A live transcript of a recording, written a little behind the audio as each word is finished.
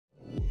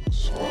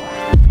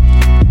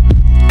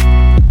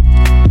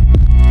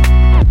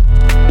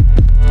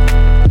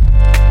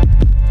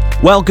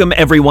Welcome,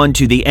 everyone,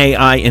 to the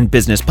AI in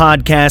Business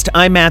podcast.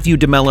 I'm Matthew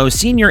DeMello,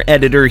 Senior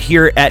Editor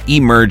here at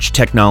Emerge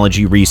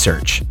Technology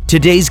Research.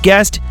 Today's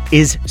guest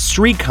is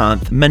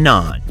Sreekanth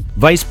Menon,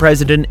 Vice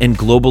President and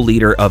Global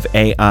Leader of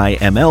AI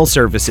ML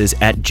Services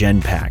at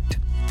Genpact.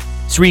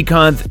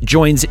 Sreekanth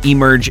joins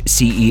Emerge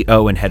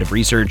CEO and Head of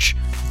Research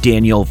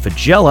Daniel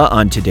Fagella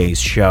on today's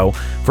show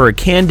for a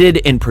candid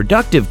and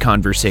productive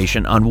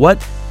conversation on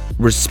what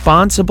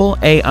responsible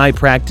AI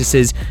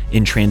practices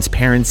in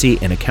transparency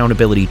and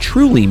accountability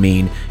truly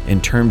mean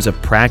in terms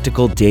of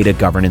practical data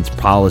governance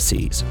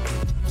policies.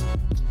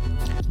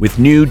 With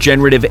new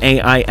generative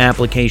AI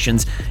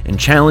applications and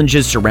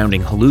challenges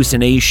surrounding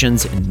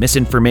hallucinations and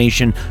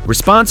misinformation,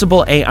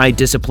 responsible AI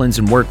disciplines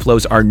and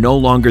workflows are no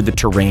longer the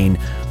terrain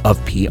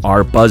of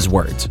PR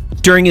buzzwords.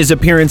 During his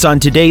appearance on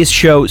today's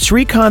show,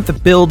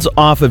 Sreekanth builds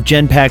off of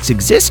Genpact's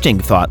existing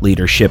thought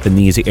leadership in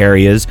these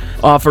areas,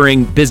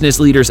 offering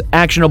business leaders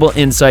actionable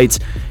insights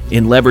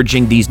in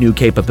leveraging these new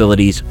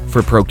capabilities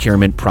for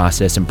procurement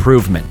process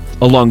improvement.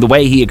 Along the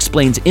way, he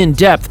explains in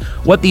depth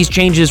what these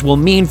changes will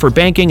mean for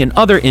banking and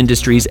other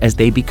industries as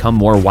they become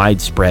more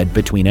widespread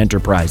between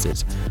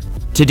enterprises.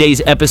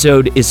 Today's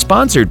episode is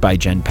sponsored by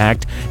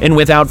Genpact, and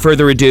without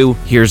further ado,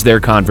 here's their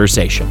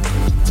conversation.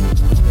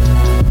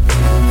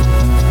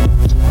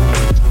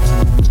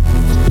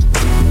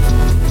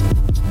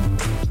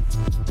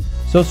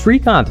 So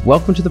Sreekanth,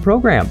 welcome to the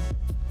program.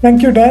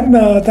 Thank you, Dan.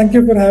 Thank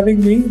you for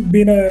having me.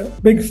 Been a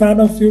big fan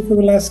of you for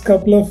the last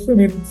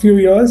few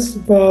years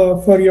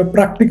for your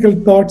practical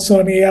thoughts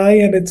on AI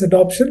and its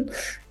adoption.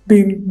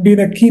 Been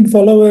a keen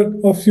follower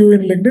of you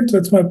in LinkedIn, so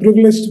it's my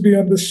privilege to be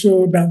on this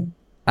show, Dan.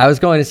 I was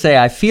going to say,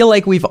 I feel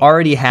like we've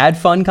already had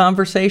fun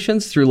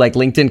conversations through like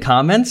LinkedIn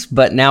comments,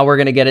 but now we're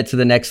going to get it to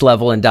the next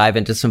level and dive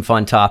into some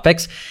fun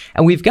topics.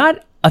 And we've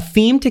got a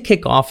theme to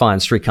kick off on,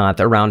 Sreekanth,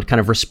 around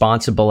kind of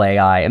responsible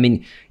AI. I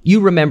mean,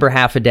 you remember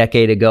half a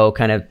decade ago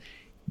kind of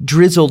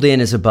drizzled in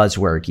as a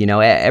buzzword,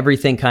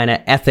 everything kind of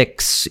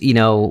ethics,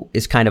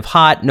 is kind of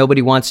hot.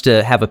 Nobody wants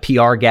to have a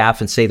PR gaffe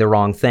and say the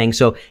wrong thing.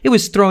 So it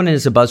was thrown in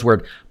as a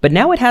buzzword, but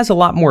now it has a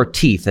lot more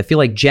teeth. I feel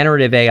like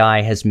generative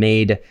AI has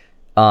made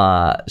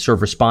sort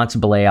of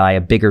responsible AI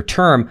a bigger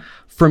term.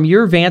 From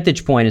your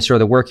vantage point and sort of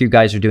the work you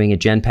guys are doing at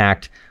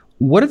Genpact,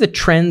 what are the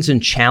trends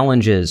and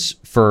challenges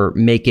for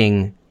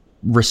making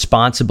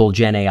responsible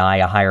Gen AI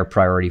a higher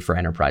priority for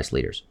enterprise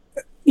leaders?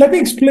 Let me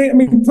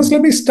explain. First,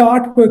 let me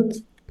start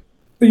with,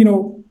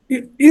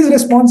 is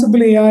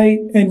responsible AI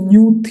a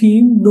new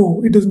theme?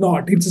 No, it is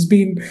not. It has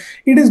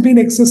been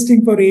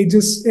existing for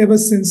ages, ever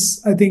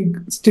since I think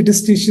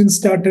statisticians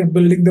started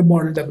building the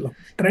model development,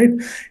 right?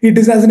 It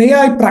is, as an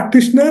AI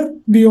practitioner,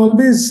 we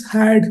always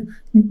had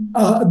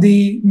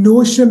the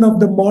notion of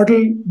the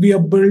model we are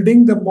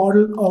building, the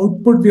model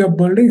output we are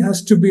building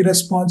has to be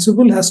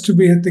responsible, has to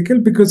be ethical,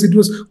 because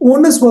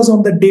onus was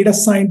on the data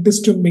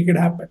scientist to make it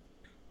happen.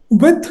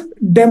 With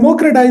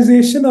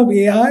democratization of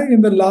AI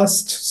in the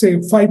last, say,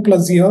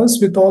 5+ years,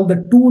 with all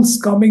the tools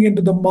coming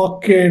into the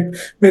market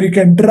where you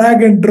can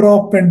drag and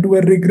drop and do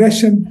a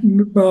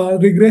regression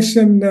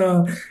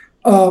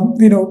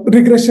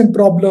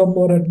problem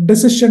or a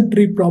decision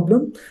tree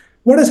problem,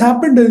 what has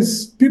happened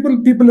is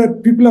people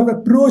have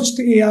approached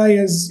AI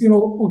as,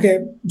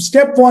 okay,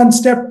 step 1,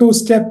 step 2,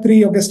 step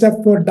 3, okay,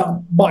 step 4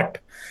 done.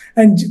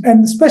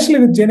 And especially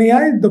with Gen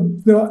AI,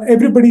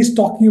 everybody's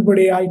talking about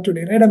AI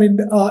today, right? I mean,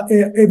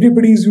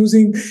 everybody's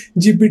using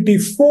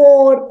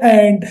GPT-4,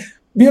 and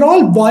we're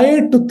all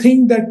wired to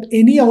think that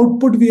any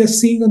output we are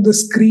seeing on the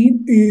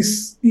screen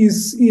is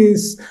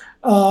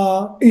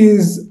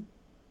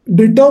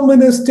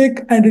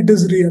deterministic and it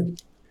is real.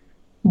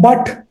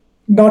 But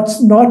not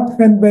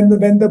when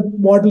the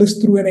model is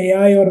through an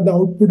AI or the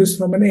output is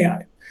from an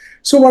AI.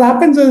 So what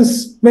happens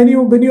is when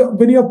you're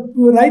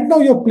right now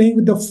you're playing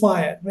with the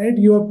fire, right?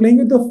 You are playing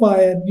with the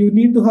fire. You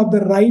need to have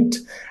the right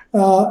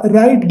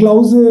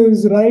gloves,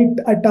 right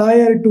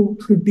attire to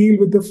deal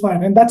with the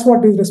fire, and that's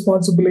what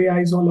responsible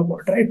AI is all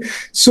about, right?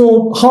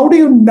 So how do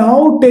you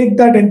now take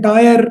that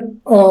entire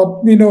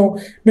when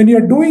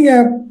you're doing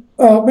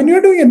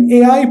an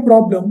AI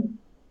problem,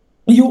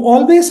 you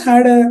always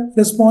had a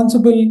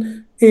responsible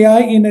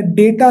AI in a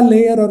data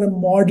layer or a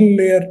model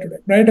layer today,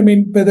 right? I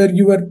mean, whether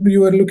you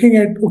were looking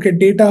at, okay,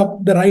 data,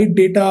 the right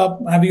data,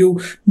 have you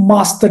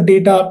masked the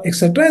data,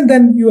 etc., and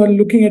then you are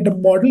looking at a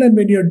model, and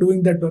when you're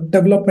doing the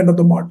development of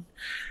the model.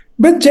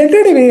 With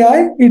generative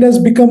AI, it has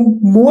become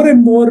more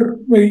and more,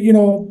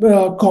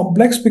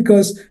 complex,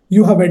 because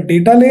you have a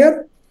data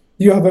layer,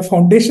 you have a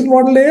foundation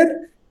model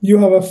layer, you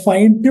have a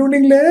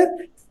fine-tuning layer,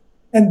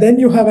 and then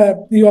you have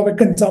a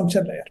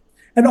consumption layer,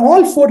 and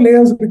all 4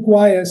 layers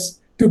requires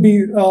to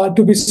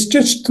be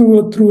stitched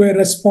through a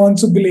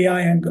responsible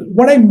AI angle.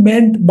 What I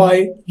meant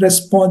by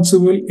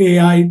responsible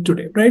AI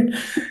today, right?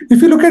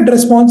 If you look at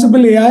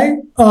responsible AI,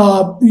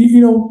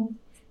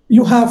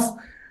 you have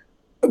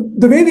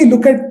the way we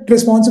look at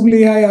responsible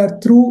AI are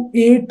through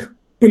 8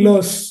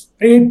 pillars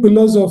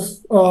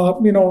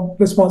of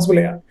responsible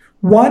AI.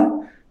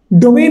 One,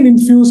 domain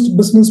infused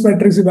business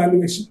metrics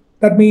evaluation.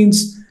 That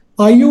means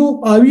Are you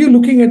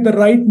looking at the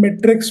right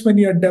metrics when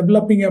you're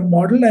developing a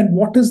model, and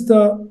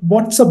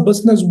what's a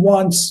business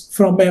wants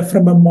from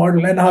a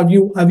model, and have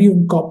you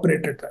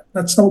incorporated that?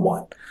 That's number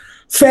one.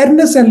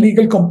 Fairness and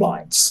legal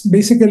compliance.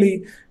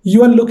 Basically,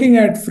 you are looking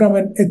at from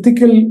an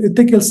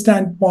ethical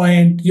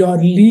standpoint, your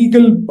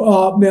legal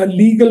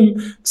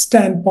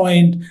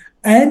standpoint,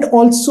 and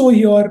also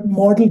your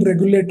model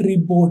regulatory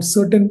board.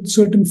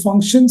 Certain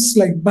functions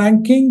like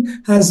banking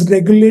has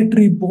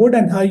regulatory board,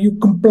 and how you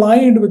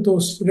compliant with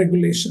those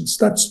regulations.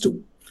 That's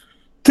two.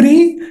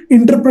 Three,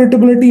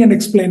 interpretability and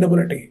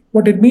explainability.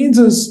 What it means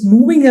is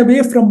moving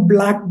away from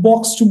black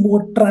box to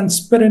more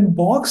transparent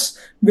box,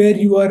 where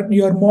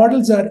your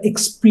models are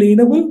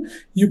explainable.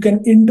 You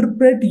can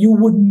interpret, you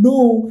would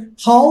know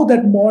how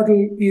that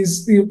model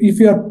is. If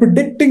you are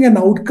predicting an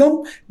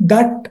outcome,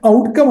 that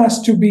outcome has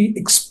to be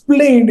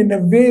explained in a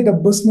way the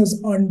business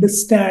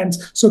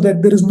understands, so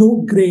that there is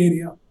no gray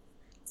area.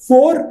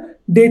 Four,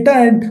 data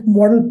and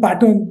model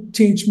pattern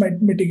change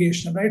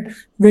mitigation, right?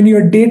 When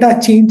your data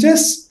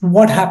changes,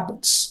 what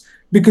happens?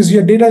 Because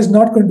your data is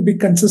not going to be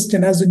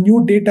consistent. As the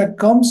new data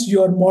comes,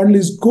 your model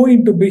is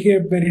going to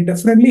behave very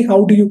differently.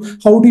 How do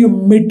you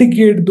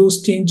mitigate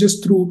those changes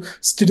through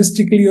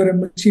statistically or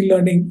machine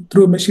learning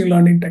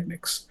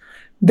techniques?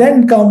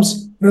 Then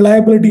comes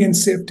reliability and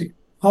safety.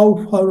 How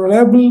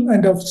reliable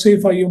and how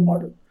safe are your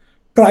model?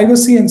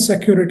 Privacy and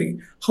security.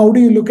 How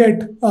do you look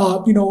at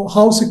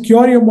how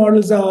secure your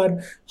models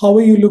are? How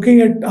are you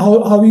looking at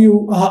how are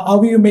you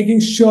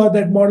making sure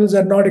that models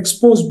are not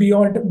exposed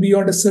beyond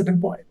a certain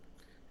point?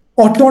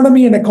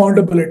 Autonomy and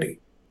accountability.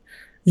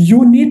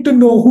 You need to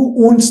know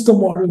who owns the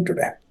model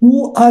today,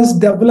 who has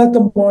developed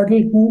the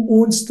model, who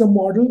owns the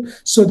model.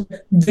 So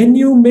when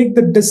you make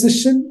the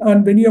decision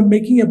and when you're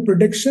making a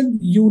prediction,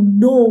 you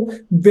know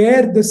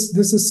where this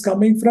is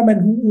coming from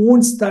and who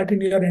owns that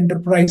in your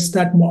enterprise,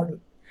 that model.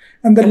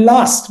 And the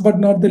last but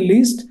not the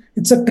least,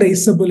 it's a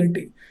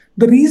traceability.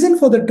 The reason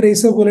for the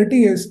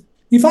traceability is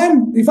if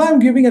I'm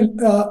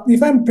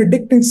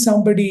predicting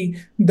somebody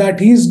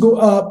that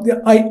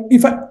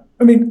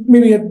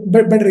maybe a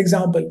better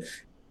example.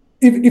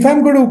 If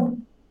I'm going to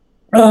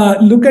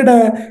look at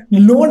a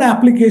loan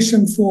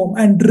application form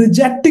and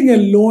rejecting a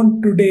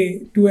loan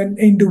today to an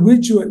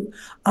individual,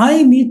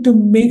 I need to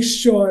make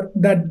sure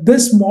that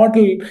this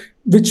model,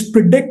 which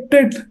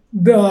predicted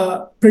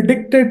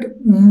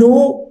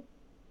no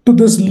to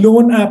this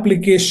loan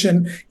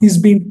application, is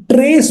being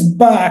traced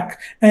back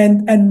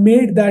and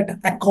made that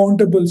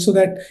accountable, so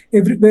that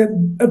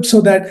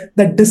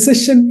that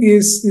decision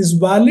is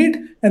valid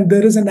and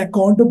there is an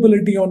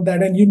accountability on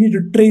that, and you need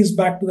to trace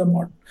back to the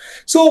model.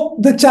 So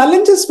the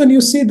challenges when you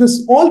see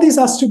this, all these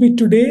has to be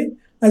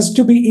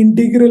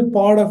integral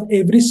part of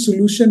every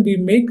solution we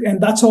make,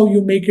 and that's how you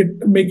make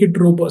it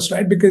robust,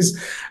 right? Because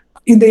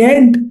in the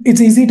end, it's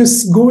easy to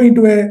go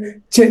into a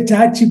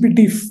chat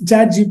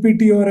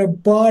GPT or a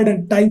Bard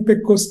and type a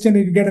question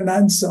and you get an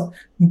answer.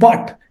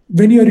 But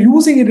when you're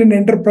using it in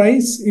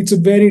enterprise, it's a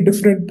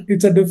different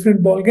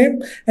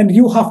ballgame. And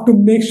you have to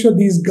make sure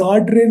these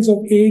guardrails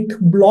of 8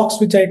 blocks,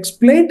 which I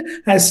explained,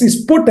 as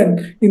is put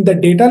in the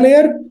data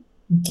layer,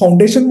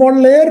 foundation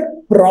model layer,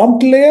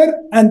 prompt layer,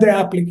 and the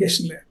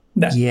application layer.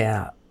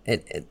 Yeah,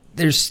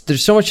 there's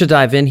so much to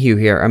dive into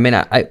here. I mean,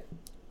 I've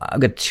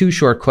got 2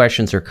 short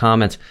questions or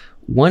comments.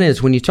 One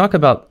is, when you talk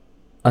about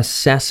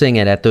assessing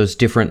it at those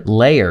different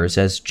layers,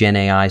 as Gen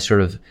AI sort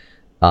of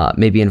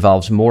maybe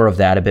involves more of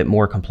that, a bit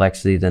more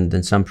complexity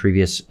than some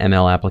previous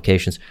ML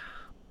applications.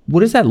 What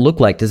does that look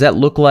like? Does that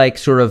look like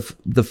sort of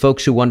the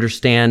folks who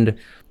understand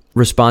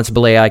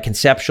responsible AI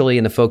conceptually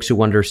and the folks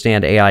who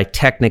understand AI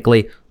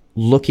technically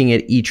looking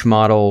at each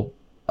model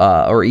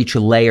or each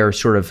layer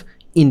sort of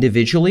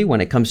individually when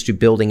it comes to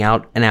building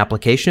out an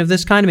application of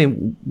this kind? I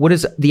mean, what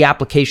does the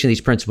application of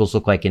these principles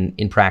look like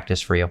in practice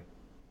for you?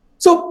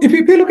 So if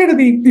you look at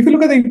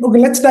okay,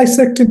 let's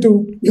dissect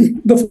into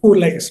the 4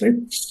 layers, right?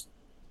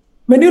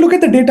 When you look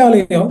at the data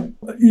layer,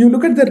 you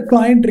look at the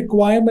client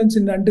requirements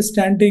in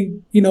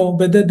understanding,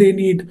 whether they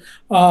need,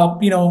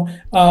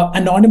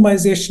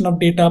 anonymization of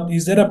data.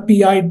 Is there a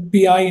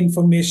PI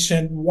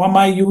information? Am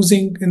I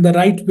using in the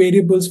right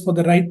variables for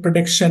the right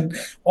prediction?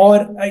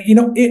 Or,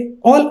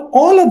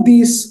 all of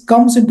these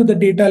comes into the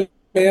data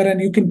layer, and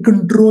you can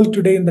control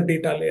today in the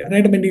data layer,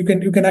 right? I mean, you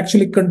can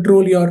actually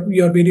control your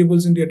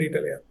variables in your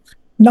data layer.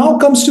 Now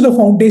comes to the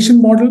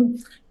foundation model.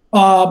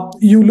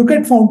 You look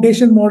at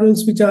foundation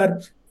models, which are,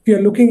 if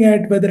you're looking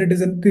at whether it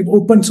is in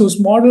open source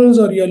models,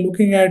 or you're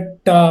looking at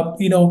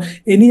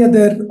any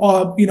other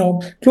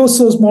closed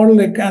source model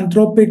like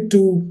Anthropic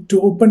to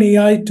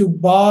OpenAI to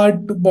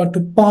Bard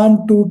to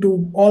Palm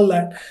to all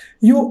that,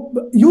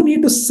 you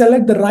need to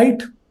select the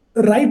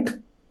right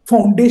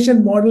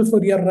foundation model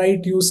for your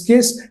right use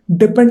case,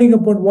 depending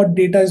upon what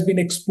data has been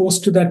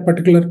exposed to that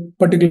particular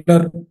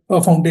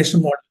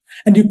foundation model,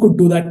 and you could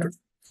do that.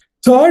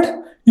 Third,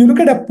 you look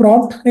at a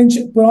prompt, and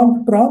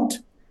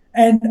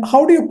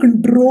how do you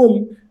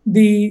control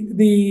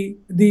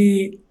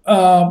the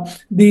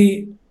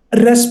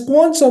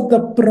response of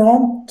the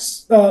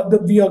prompts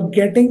that we are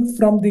getting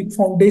from the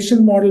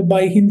foundation model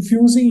by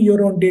infusing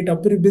your own data.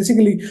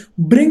 Basically,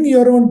 bring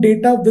your own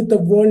data with the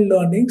world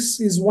learnings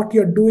is what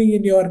you're doing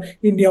in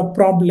your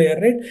prompt layer,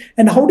 right?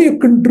 And how do you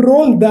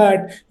control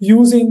that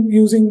using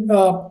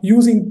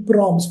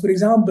prompts? For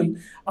example,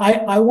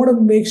 I want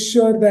to make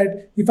sure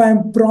that if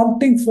I'm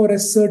prompting for a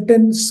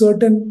certain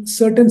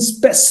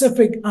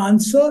specific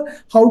answer,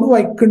 how do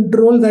I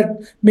control that?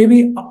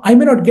 Maybe I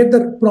may not get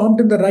the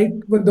prompt in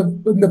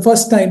the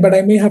first time, but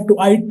I may have to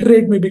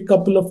iterate maybe a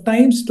couple of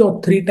times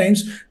or 3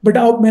 times. But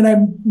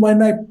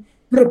when I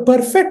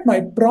perfect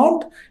my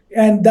prompt,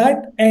 and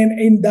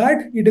in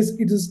that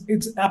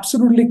it's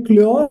absolutely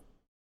clear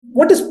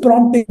what is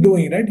prompting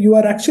doing, right? You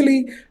are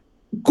actually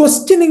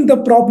questioning the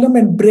problem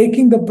and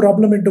breaking the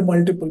problem into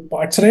multiple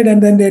parts, right?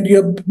 And then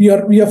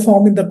you're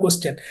forming the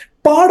question.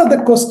 Part of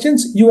the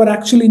questions, you are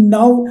actually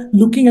now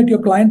looking at your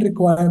client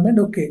requirement.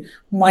 Okay,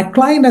 my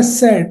client has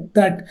said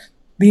that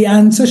the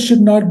answer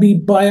should not be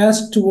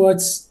biased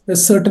towards a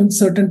certain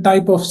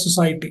type of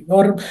society,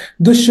 or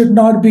this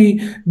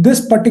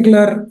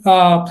particular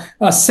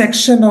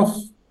section of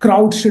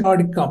crowd should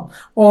not come,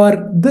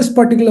 or this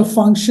particular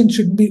function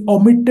should be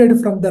omitted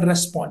from the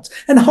response.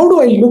 And how do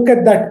I look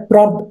at that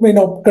prompt,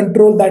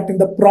 control that in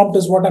the prompt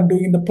is what I'm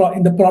doing in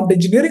the prompt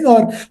engineering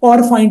or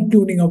fine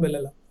tuning of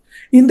LLM.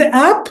 In the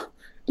app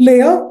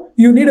layer,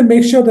 you need to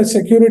make sure the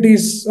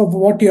securities of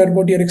what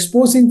you're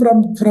exposing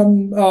from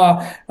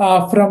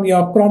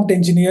your prompt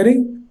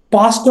engineering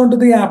passed on to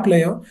the app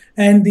layer,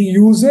 and the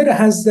user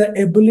has the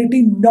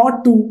ability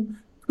not to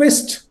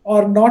twist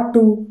or not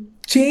to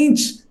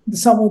change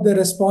some of the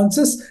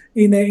responses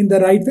in the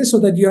right way, so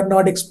that you're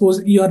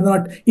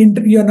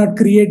not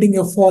creating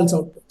a false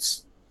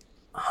outputs.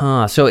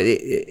 So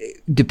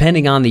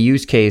depending on the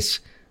use case,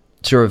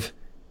 sort of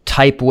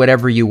type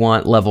whatever you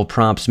want level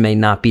prompts may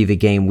not be the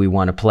game we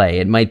want to play.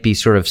 It might be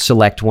sort of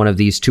select one of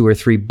these 2 or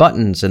 3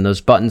 buttons, and those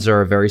buttons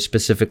are a very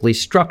specifically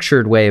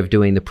structured way of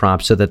doing the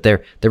prompt, so that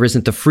there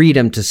isn't the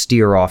freedom to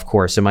steer off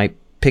course. Am I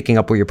picking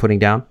up what you're putting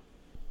down?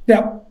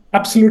 Yeah,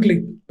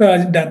 absolutely.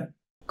 Done.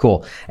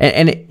 Cool.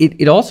 And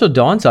it also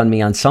dawns on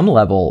me on some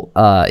level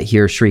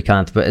here,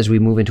 Sreekanth, but as we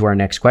move into our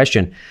next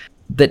question,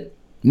 that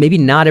maybe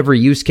not every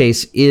use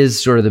case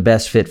is sort of the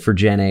best fit for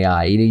Gen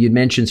AI. You'd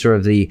mentioned sort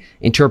of the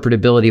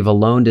interpretability of a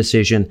loan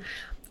decision.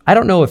 I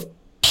don't know if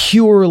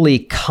purely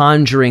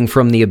conjuring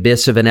from the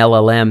abyss of an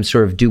LLM,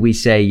 sort of do we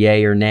say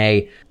yay or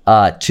nay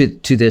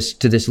to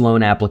this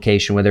loan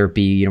application, whether it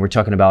be, we're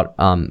talking about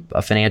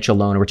a financial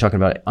loan, or we're talking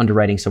about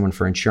underwriting someone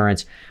for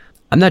insurance.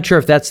 I'm not sure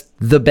if that's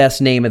the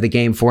best name of the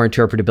game for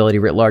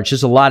interpretability writ large.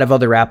 There's a lot of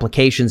other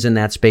applications in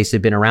that space that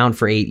have been around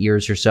for 8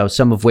 years or so,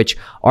 some of which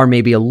are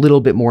maybe a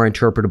little bit more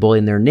interpretable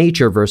in their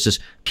nature versus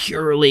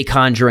purely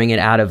conjuring it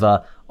out of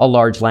a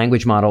large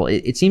language model.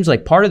 It seems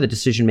like part of the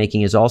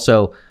decision-making is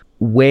also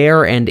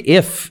where and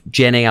if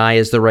Gen AI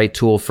is the right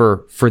tool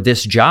for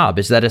this job.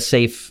 Is that a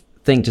safe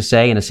thing to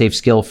say and a safe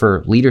skill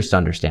for leaders to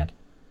understand?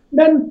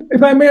 Then,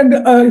 if I may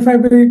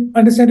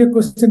understand your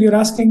question, you're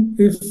asking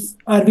if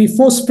are we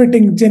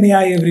force-fitting Gen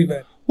AI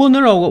everywhere? Well,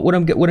 no. What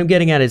I'm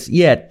getting at is,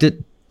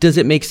 does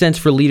it make sense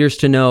for leaders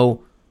to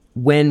know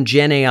when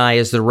Gen AI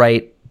is the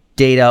right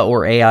data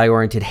or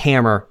AI-oriented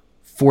hammer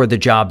for the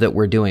job that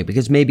we're doing?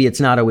 Because maybe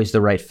it's not always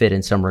the right fit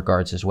in some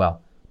regards as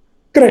well.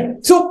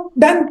 Correct. So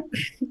then,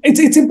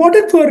 it's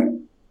important for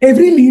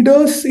every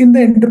leaders in the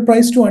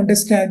enterprise to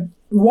understand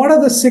what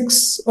are the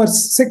six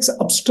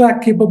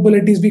abstract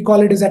capabilities. We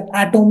call it as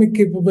atomic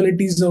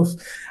capabilities of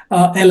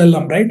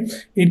LLM, right?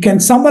 It can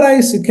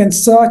summarize, it can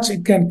search,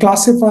 it can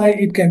classify,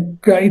 it can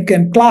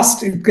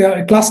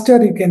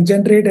cluster, it can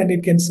generate, and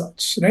it can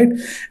search, right?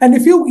 And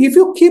if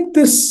you keep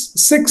this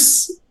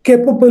 6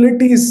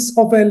 capabilities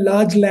of a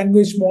large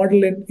language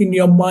model in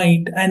your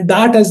mind, and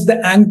that as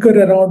the anchor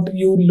around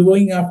you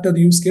going after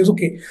the use case.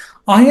 Okay,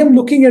 I am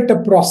looking at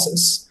a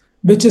process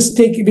which has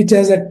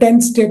a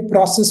 10-step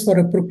process for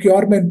a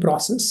procurement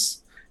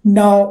process.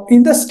 Now,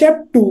 in the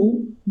step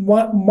 2,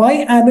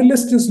 my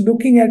analyst is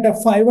looking at a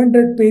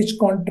 500-page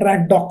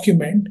contract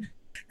document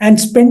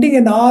and spending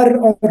an hour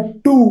or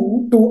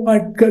 2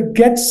 to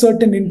get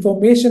certain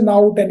information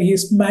out, and he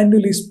is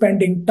manually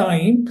spending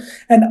time.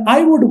 And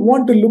I would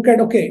want to look at,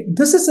 okay,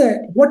 this is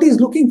what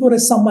he's looking for, a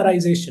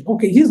summarization.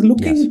 Okay, he's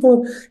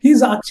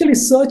actually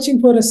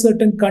searching for a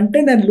certain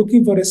content and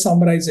looking for a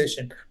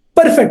summarization.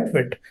 Perfect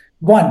fit.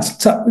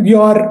 Once,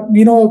 your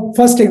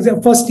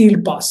first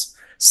yield pass.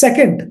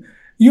 Second,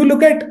 you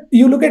look at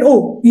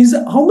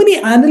how many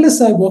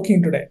analysts are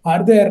working today?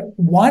 Are there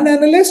one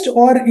analyst,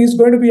 or is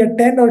going to be a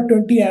 10 or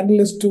 20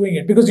 analysts doing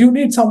it? Because you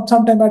need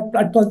sometime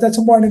at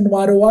some point in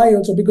ROI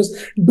also, because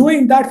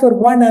doing that for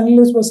one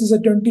analyst versus a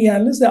 20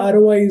 analyst, the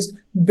ROI is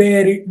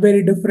very,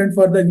 very different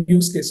for the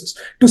use cases.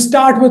 To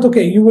start with,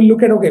 okay, you will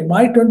look at, okay,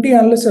 my 20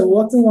 analysts are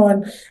working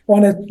on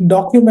a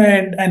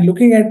document and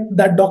looking at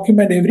that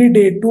document every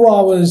day, 2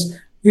 hours.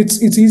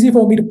 It's easy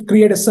for me to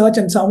create a search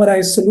and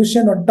summarize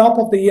solution on top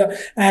of the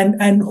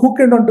and hook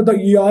it onto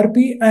the ERP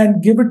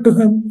and give it to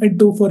him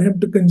for him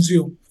to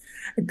consume.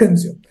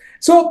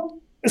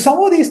 So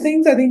some of these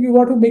things, I think you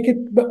got to make it.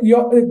 You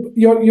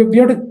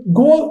have to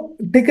go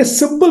take a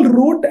simple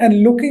route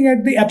and looking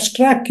at the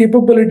abstract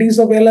capabilities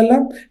of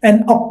LLM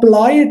and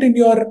apply it in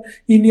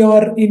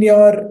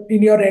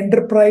your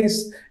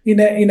enterprise in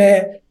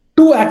a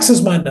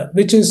two-axis manner,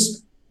 which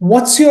is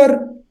what's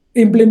your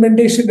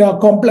implementation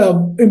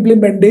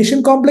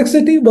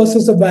complexity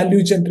versus the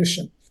value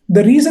generation.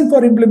 The reason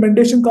for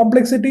implementation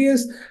complexity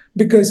is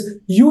because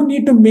you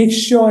need to make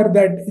sure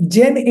that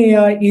Gen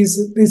AI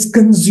is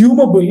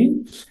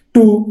consumable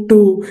to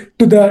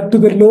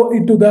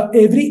the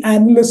every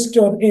analyst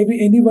or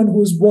anyone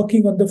who's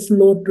working on the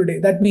floor today.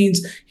 That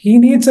means he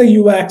needs a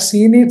UX,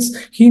 he needs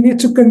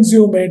to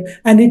consume it,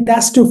 and it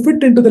has to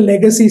fit into the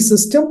legacy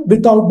system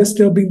without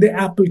disturbing the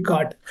apple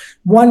cart.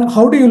 One,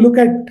 how do you look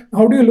at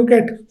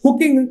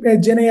hooking a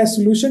Gen AI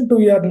solution to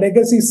your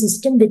legacy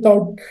system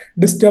without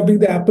disturbing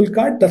the apple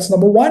cart? That's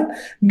number one.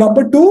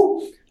 Number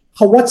two,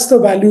 what's the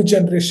value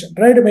generation,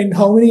 right? I mean,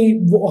 how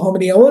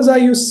many hours are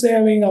you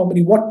saving? When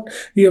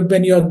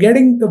you're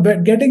getting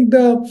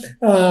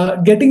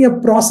a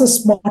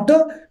process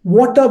smarter,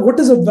 what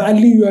is the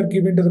value you are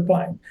giving to the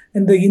client?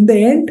 And in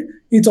the end,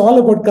 it's all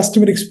about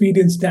customer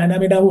experience, Dan. I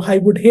mean, I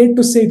would hate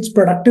to say it's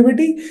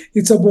productivity.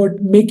 It's about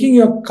making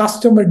your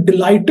customer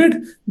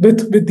delighted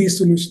with these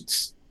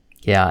solutions.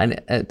 Yeah, and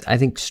I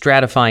think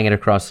stratifying it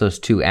across those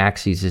two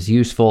axes is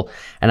useful.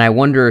 And I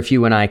wonder if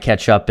you and I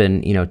catch up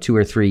in 2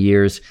 or 3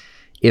 years,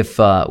 if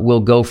we'll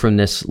go from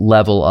this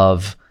level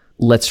of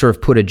let's sort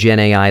of put a Gen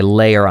AI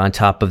layer on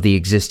top of the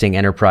existing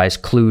enterprise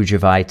kludge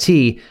of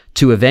IT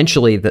to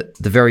eventually the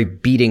very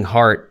beating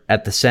heart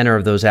at the center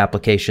of those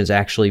applications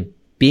actually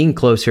being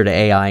closer to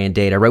AI and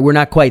data, right? We're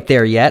not quite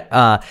there yet.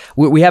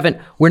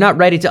 We're not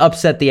ready to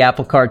upset the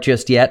apple cart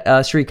just yet,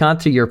 Sreekanth,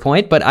 to your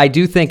point. But I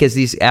do think as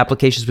these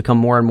applications become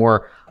more and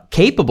more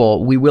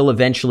capable, we will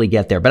eventually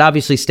get there. But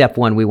obviously, step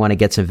one, we want to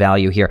get some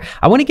value here.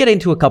 I want to get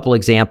into a couple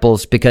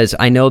examples because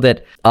I know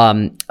that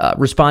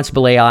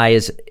responsible AI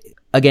is,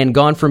 again,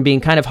 gone from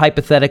being kind of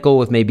hypothetical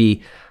with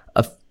maybe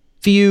a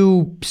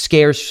few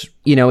scarce,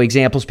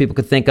 examples people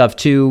could think of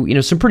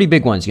to, some pretty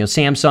big ones.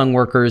 Samsung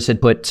workers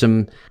had put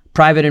some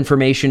private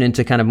information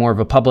into kind of more of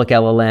a public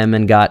LLM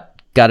and got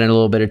in a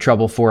little bit of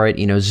trouble for it.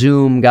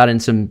 Zoom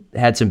had some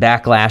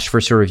backlash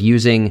for sort of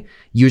using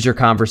user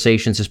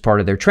conversations as part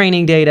of their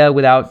training data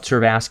without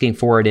sort of asking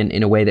for it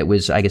in a way that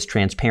was, I guess,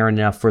 transparent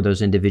enough for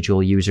those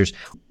individual users.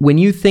 When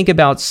you think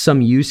about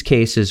some use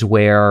cases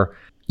where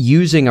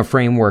using a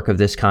framework of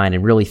this kind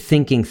and really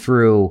thinking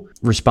through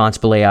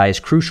responsible AI is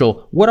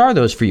crucial, what are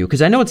those for you?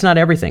 Because I know it's not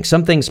everything.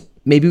 Some things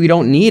maybe we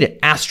don't need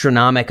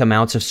astronomical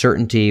amounts of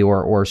certainty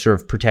or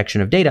sort of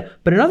protection of data,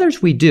 but in others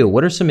we do.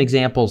 What are some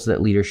examples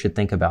that leaders should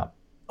think about?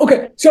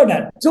 Okay, sure,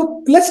 Dan.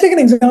 So let's take an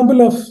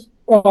example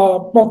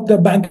of the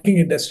banking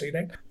industry,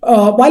 right?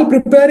 While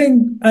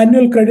preparing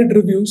annual credit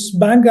reviews,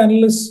 bank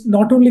analysts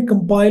not only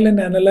compile and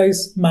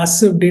analyze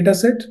massive data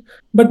set,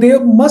 but they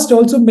must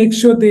also make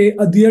sure they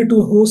adhere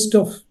to a host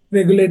of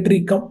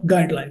regulatory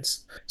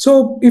guidelines.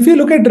 So if you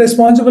look at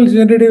responsible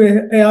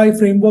generative AI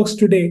frameworks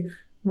today,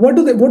 what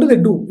do they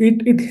do?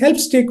 It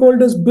helps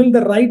stakeholders build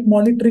the right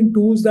monitoring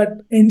tools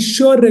that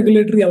ensure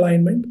regulatory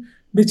alignment,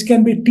 which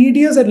can be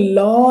tedious at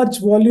large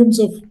volumes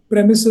of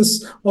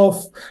premises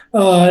of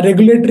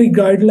regulatory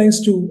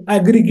guidelines to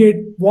aggregate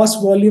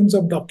vast volumes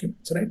of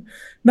documents, right?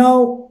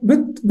 Now,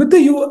 with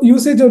the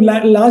usage of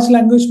large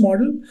language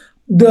model,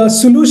 the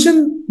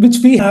solution which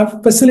we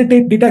have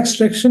facilitate data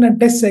extraction and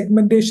test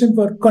segmentation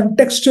for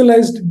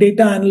contextualized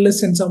data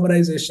analysis and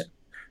summarization.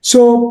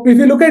 So if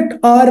you look at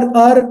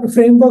our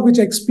framework, which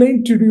I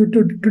explained to you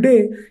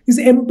today, is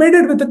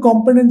embedded with the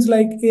components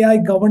like AI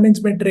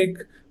governance metric,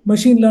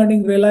 machine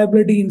learning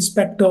reliability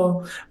inspector,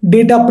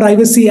 data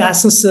privacy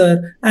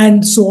assessor,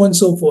 and so on and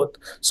so forth.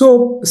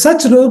 So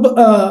such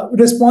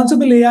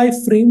responsible AI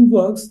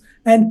frameworks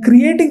and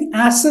creating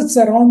assets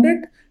around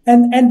it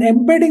and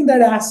embedding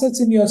that assets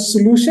in your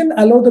solution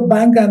allow the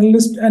bank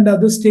analyst and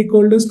other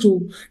stakeholders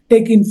to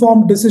take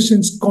informed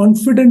decisions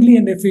confidently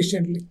and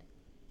efficiently.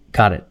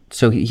 Got it.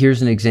 So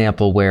here's an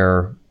example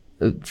where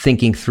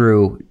thinking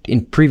through,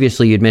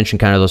 previously you'd mentioned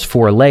kind of those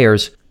 4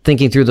 layers,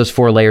 thinking through those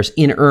 4 layers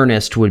in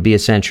earnest would be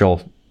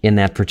essential in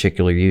that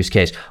particular use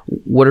case.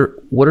 What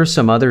are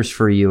some others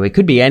for you? It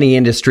could be any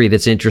industry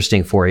that's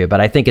interesting for you, but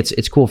I think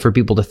it's cool for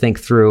people to think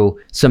through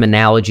some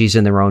analogies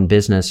in their own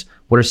business.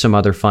 What are some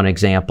other fun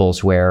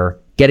examples where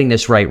getting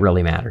this right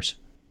really matters?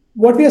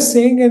 What we are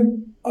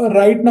seeing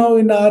right now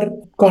in our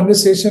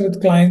conversation with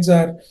clients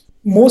are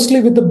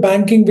mostly with the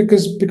banking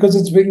because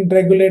it's being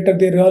regulated.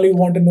 They really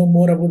want to know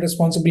more about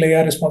responsible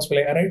AI,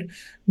 right?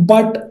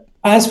 But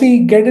as we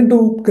get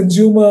into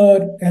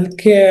consumer,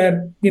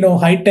 healthcare,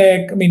 high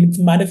tech,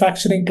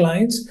 manufacturing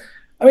clients,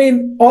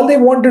 all they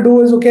want to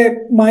do is, okay,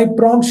 my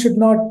prompt should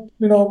not,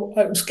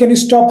 can you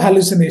stop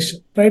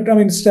hallucination? right? I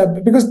mean,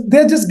 step, because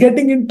they're just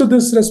getting into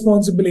this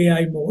responsible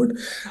AI mode.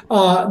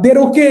 They're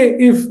okay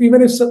if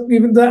even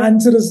the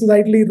answer is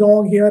slightly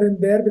wrong here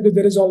and there, because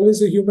there is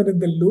always a human in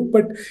the loop.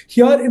 But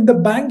here in the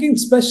banking,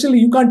 especially,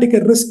 you can't take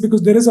a risk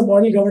because there is a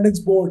model governance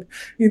board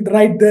in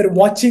right there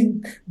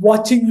watching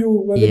you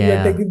whether you are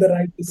Yeah. taking the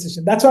right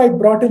decision. That's why I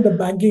brought in the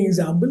banking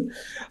example,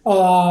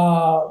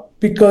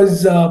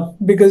 because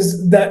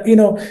because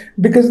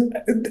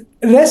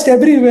rest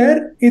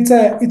everywhere, it's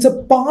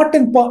a part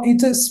and part,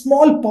 it's a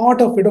small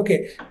part of it.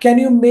 Okay, can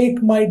you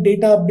make my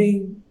data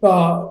being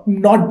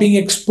not being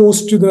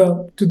exposed to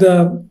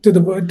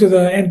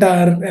the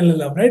entire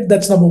LLM, right?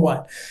 That's number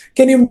one.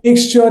 Can you make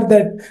sure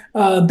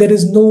that there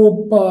is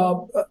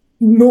no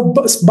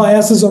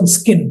biases on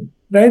skin,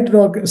 right?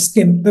 The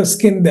skin there,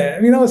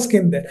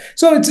 skin there.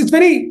 So it's a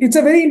very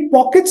in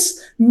pockets,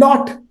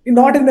 not in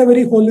a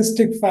very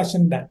holistic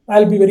fashion. Dan,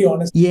 I'll be very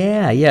honest.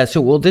 Yeah.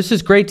 So, well, this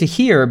is great to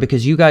hear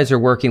because you guys are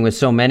working with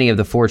so many of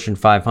the Fortune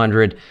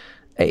 500.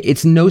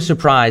 It's no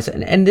surprise,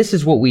 and this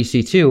is what we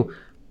see too.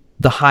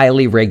 The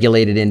highly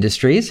regulated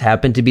industries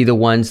happen to be the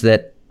ones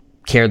that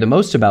care the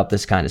most about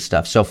this kind of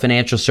stuff. So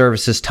financial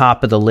services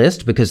top of the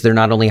list because they're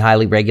not only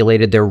highly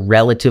regulated, they're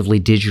relatively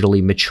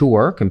digitally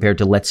mature compared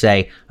to, let's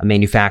say, a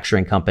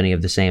manufacturing company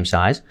of the same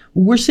size.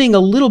 We're seeing a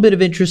little bit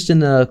of interest in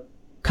the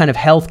kind of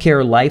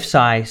healthcare life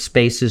science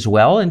space as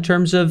well in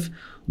terms of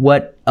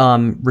what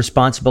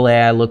responsible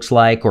AI looks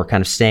like, or kind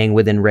of staying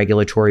within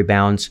regulatory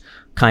bounds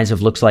kinds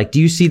of looks like. Do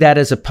you see that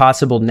as a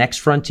possible next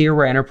frontier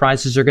where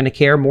enterprises are going to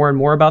care more and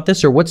more about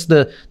this? Or what's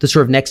the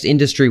sort of next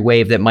industry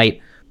wave that might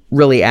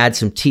really add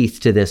some teeth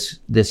to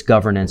this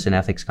governance and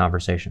ethics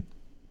conversation?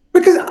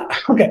 Because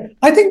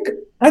I think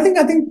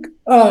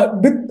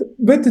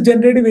with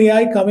generative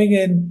AI coming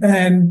in,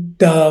 and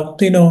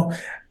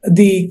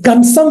the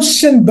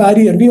consumption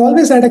barrier, we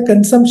always had a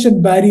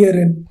consumption barrier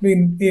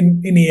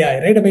in AI,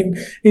 right? I mean,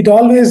 it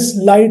always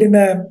lied in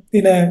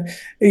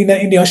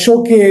your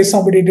showcase.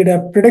 Somebody did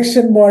a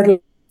prediction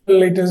model,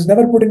 it is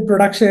never put in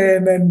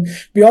production, and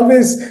we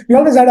always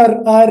had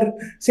our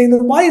saying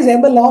that why is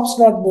ML ops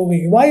not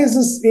moving? Why is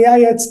this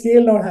AI at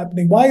scale not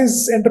happening? Why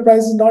is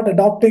enterprises not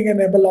adopting an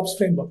ML ops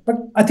framework? But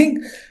I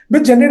think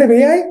with generative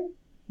AI,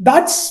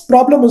 that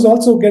problem is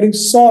also getting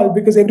solved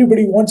because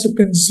everybody wants to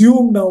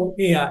consume now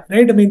AI,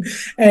 right? I mean,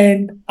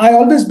 and I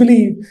always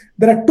believe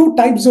there are two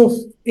types of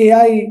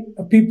AI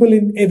people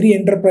in every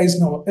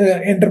enterprises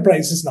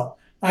now.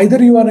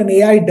 Either you are an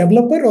AI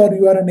developer or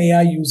you are an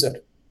AI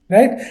user,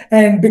 right?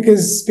 And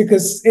because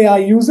AI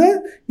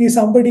user is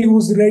somebody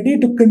who's ready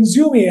to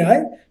consume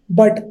AI,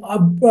 but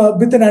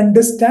with an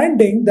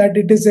understanding that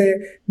it is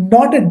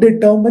not a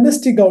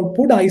deterministic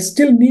output. I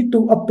still need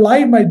to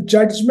apply my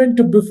judgment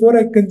before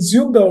I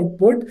consume the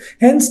output.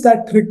 Hence,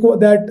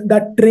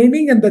 that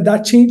training and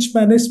that change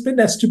management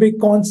has to be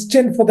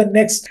constant for the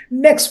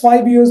next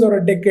 5 years or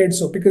a decade.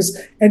 So, because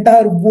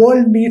entire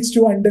world needs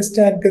to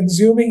understand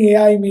consuming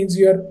AI means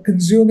you're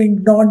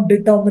consuming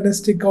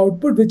non-deterministic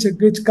output,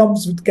 which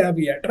comes with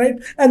caveat, right?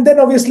 And then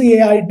obviously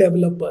AI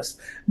developers.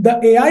 The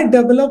AI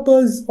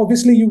developers,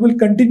 obviously, you will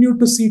continue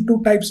to see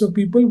two types of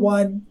people.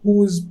 One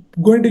who's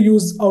going to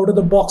use out of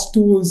the box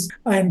tools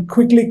and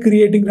quickly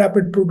creating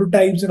rapid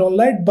prototypes and all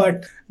that.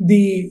 But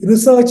the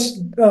research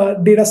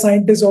data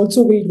scientists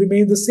also will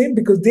remain the same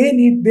because they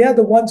are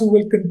the ones who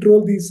will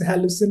control these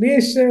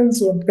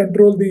hallucinations or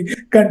control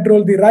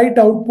the right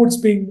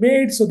outputs being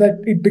made so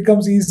that it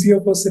becomes easier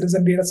for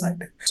citizen data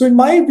scientists. So in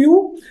my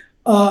view,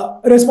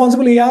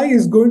 responsible AI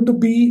is going to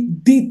be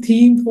the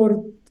theme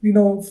for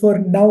now,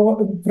 from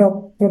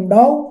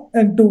now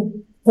and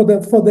for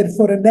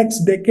the next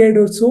decade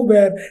or so,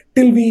 where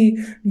till we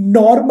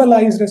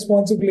normalize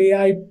responsible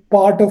AI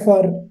part of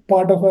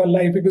our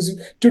life. Because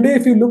today,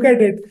 if you look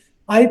at it,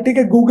 I take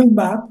a Google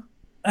map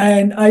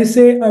and I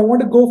say I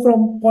want to go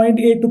from point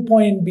A to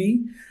point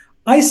B.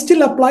 I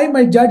still apply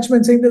my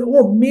judgment saying that,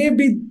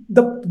 maybe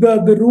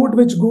the route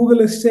which Google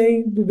is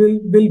saying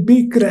will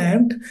be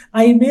cramped.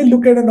 I may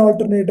look at an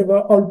alternate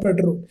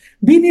route.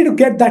 We need to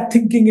get that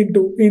thinking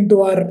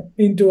into our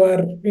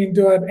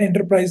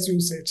enterprise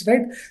usage,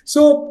 right?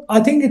 So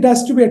I think it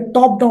has to be a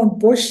top-down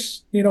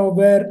push,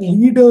 where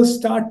leaders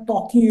start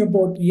talking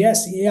about,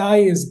 yes, AI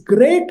is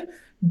great,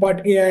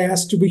 but AI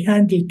has to be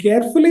handled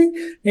carefully.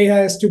 AI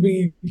has to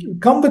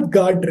come with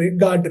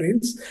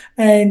guardrails,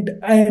 and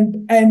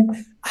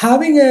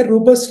having a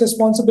robust,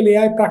 responsible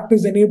AI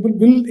practice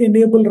will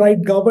enable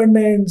right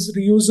governance,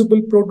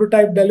 reusable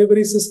prototype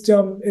delivery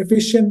system,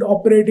 efficient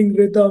operating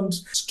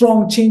rhythms,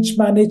 strong change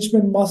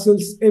management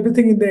muscles,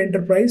 everything in the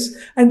enterprise,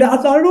 and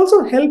that will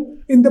also help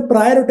in the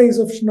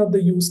prioritization of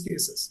the use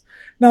cases.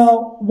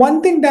 Now,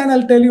 one thing, Dan,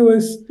 I'll tell you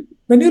is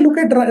when you look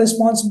at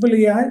responsible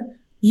AI,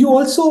 you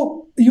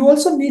also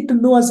need to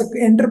know as an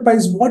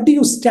enterprise, what do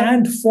you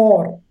stand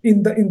for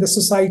in the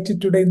society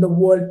today, in the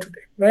world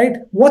today, right?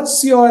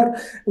 What's your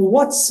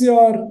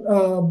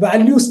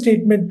value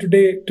statement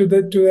today to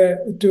the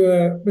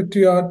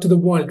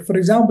world? For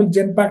example,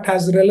 Genpact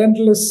has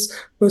relentless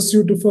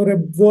pursuit for a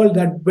world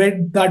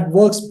that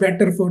works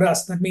better for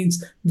us. That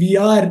means we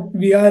are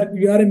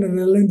in a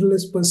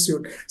relentless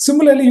pursuit.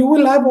 Similarly, you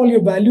will have all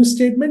your value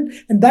statement,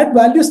 and that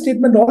value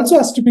statement also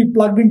has to be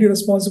plugged into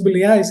responsible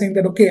AI, saying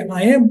that okay,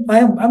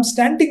 I'm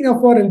standing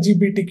up for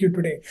LGBTQ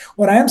today,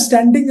 or I am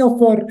standing up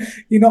for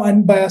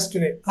unbiased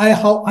today.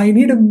 I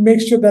need to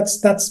make sure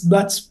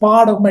that's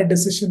part of my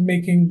decision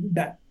making.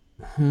 That.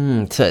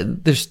 So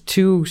there's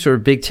two sort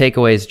of big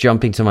takeaways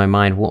jumping to my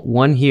mind.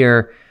 One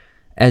here,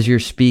 as you're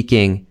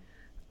speaking,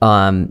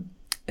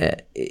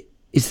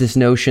 is this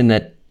notion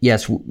that,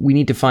 yes, we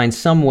need to find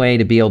some way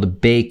to be able to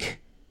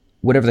bake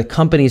whatever the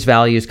company's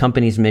values,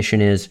 company's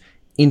mission is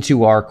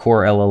into our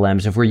core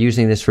LLMs. If we're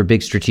using this for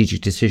big strategic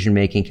decision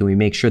making, can we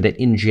make sure that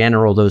in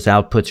general those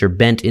outputs are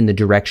bent in the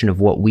direction of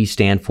what we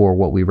stand for,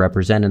 what we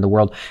represent in the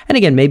world? And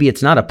again, maybe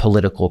it's not a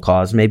political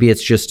cause, maybe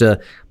it's just a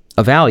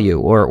value,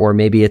 or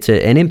maybe it's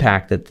an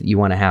impact that you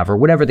want to have, or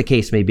whatever the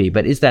case may be.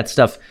 But is that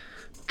stuff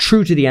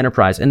true to the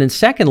enterprise? And then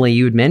secondly,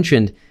 you had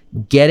mentioned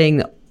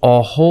getting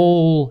a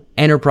whole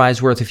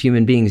enterprise worth of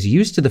human beings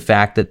used to the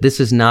fact that this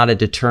is not a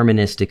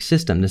deterministic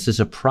system. This is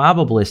a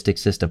probabilistic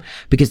system,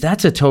 because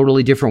that's a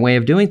totally different way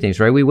of doing things,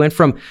 right? We went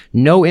from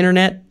no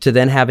internet to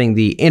then having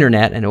the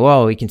internet, and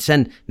we can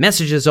send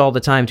messages all the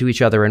time to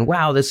each other, and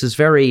wow, this is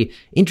very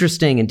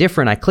interesting and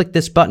different. I click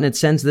this button, it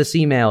sends this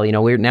email.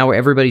 Now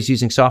everybody's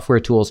using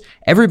software tools.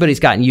 Everybody's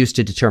gotten used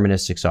to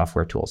deterministic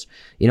software tools.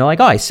 Like,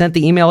 I sent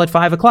the email at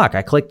 5:00.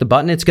 I click the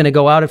button, it's going to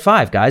go out at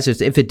 5, guys.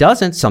 If it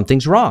doesn't,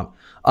 something's wrong.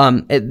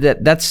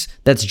 That's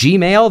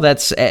Gmail.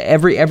 That's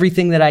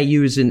everything that I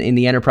use in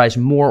the enterprise,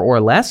 more or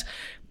less.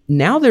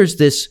 Now there's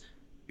this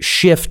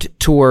shift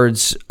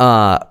towards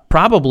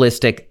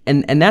probabilistic,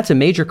 and that's a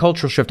major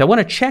cultural shift. I want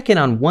to check in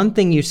on one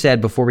thing you said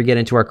before we get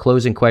into our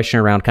closing question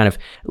around kind of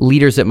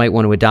leaders that might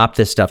want to adopt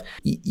this stuff.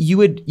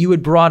 You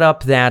had brought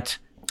up that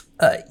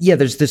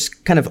there's this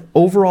kind of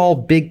overall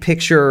big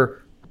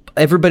picture.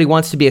 Everybody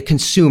wants to be a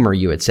consumer,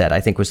 you had said, I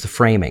think was the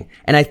framing.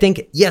 And I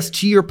think, yes,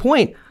 to your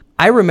point,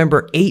 I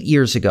remember 8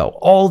 years ago,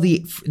 all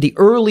the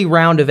early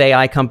round of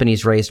AI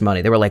companies raised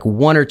money. There were like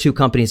 1 or 2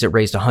 companies that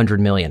raised 100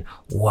 million.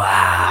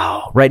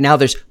 Wow. Right now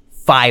there's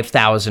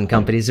 5,000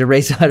 companies that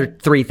raised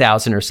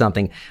 3,000 or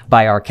something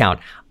by our count.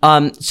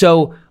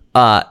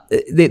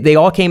 They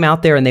all came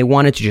out there and they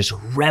wanted to just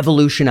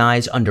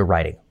revolutionize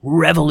underwriting,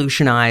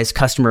 revolutionize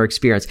customer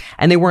experience.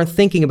 And they weren't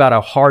thinking about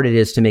how hard it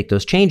is to make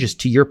those changes.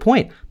 To your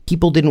point,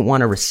 people didn't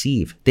want to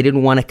receive. They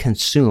didn't want to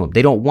consume.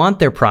 They don't want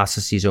their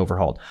processes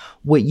overhauled.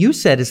 What you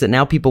said is that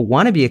now people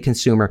want to be a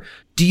consumer.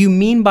 Do you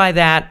mean by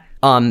that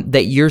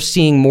that you're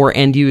seeing more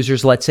end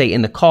users, let's say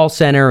in the call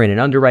center, in an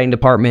underwriting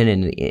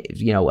department,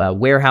 in a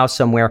warehouse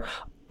somewhere,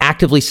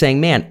 actively saying,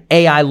 man,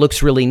 AI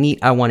looks really neat,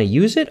 I want to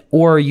use it?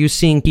 Or are you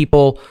seeing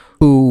people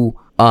who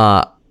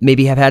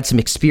maybe have had some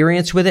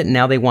experience with it and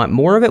now they want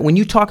more of it? When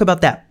you talk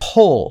about that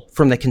pull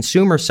from the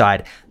consumer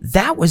side,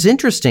 that was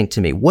interesting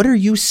to me. What are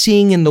you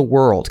seeing in the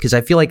world? Because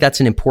I feel like that's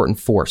an important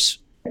force.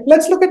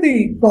 Let's look at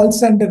the call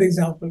center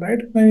example, right?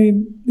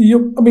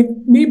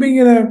 Me being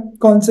in a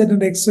call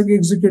center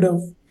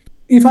executive,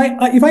 if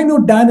I know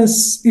Dan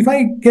if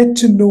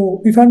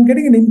I'm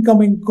getting an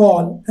incoming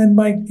call and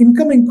my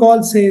incoming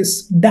call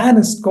says Dan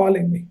is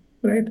calling me,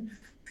 right?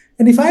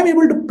 And if I'm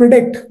able to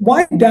predict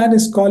why Dan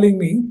is calling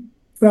me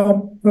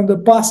from the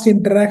past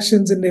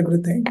interactions and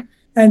everything,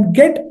 and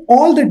get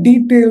all the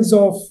details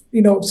of,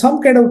 some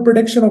kind of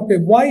prediction of, okay,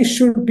 why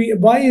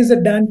is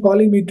it Dan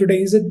calling me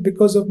today? Is it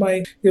because of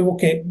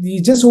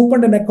he just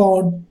opened an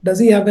account. Does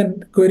he have a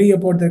query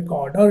about the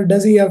account? Or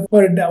does he have,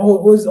 or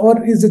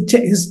is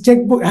his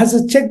checkbook, has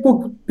his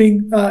checkbook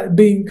being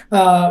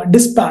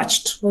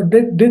dispatched? Or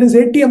did his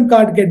ATM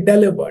card get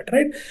delivered,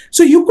 right?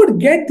 So you could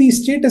get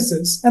these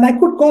statuses and I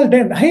could call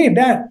Dan. Hey,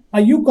 Dan, are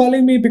you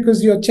calling me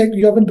because you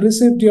haven't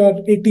received your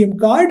ATM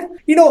card?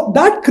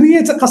 That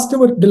creates a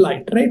customer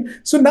delight, right?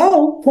 So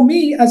now for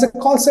me as a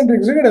call center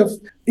executive,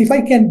 if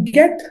I can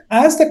get,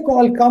 as the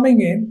call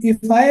coming in,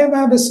 if I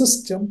have a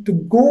system to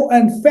go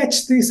and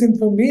fetch this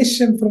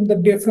information from the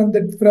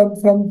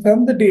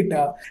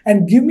data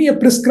and give me a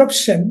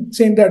prescription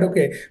saying that,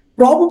 okay,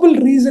 probable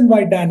reason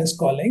why Dan is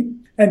calling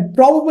and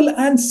probable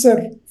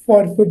answer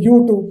for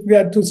you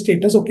to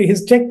status, okay,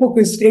 his checkbook,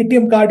 his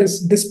ATM card is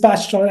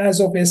dispatched as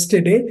of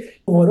yesterday,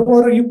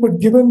 or you could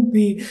give him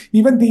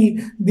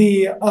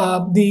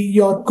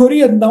your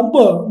courier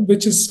number,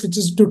 which is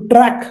to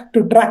track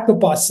the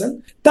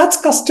parcel. That's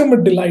customer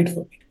delight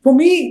for me. For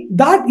me,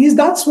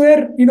 that's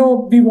where we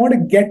want to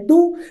get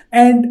to,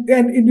 and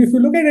if you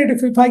look at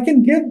it, if I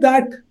can give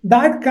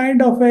that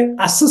kind of an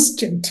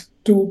assistant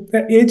to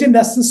agent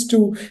assist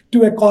to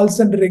a call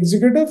center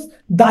executive,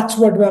 that's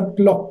what I'm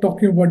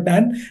talking about,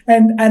 Dan.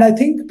 And I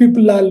think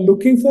people are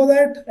looking for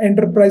that.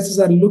 Enterprises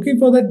are looking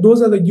for that.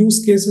 Those are the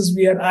use cases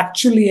we are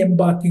actually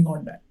embarking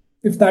on that,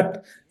 if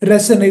that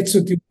resonates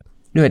with you.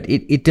 No,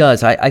 it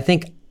does. I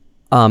think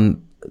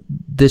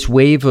this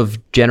wave of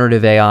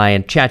generative AI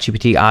and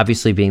ChatGPT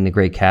obviously being the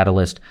great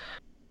catalyst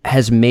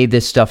has made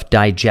this stuff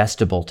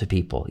digestible to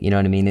people. You know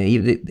what I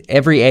mean?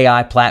 Every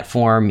AI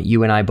platform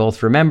you and I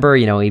both remember,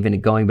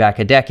 even going back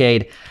a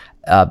decade,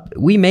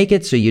 we make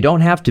it so you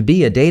don't have to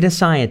be a data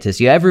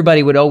scientist.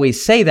 Everybody would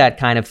always say that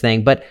kind of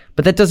thing, but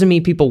that doesn't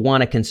mean people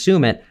want to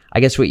consume it. I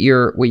guess what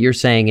you're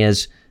saying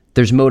is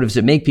there's motives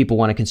that make people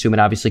want to consume it.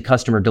 Obviously,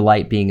 customer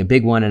delight being a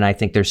big one, and I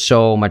think there's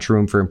so much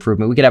room for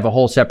improvement. We could have a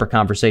whole separate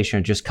conversation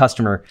on just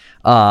customer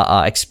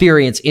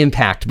experience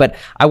impact. But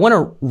I want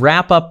to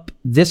wrap up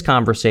this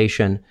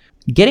conversation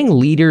getting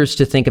leaders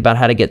to think about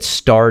how to get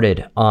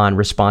started on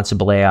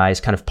responsible AI is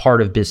kind of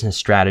part of business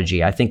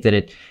strategy. I think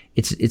that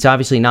it's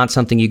obviously not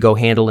something you go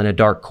handle in a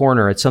dark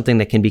corner. It's something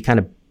that can be kind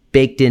of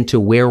baked into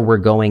where we're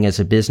going as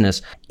a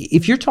business.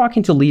 If you're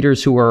talking to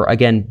leaders who are,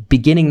 again,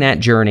 beginning that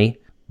journey,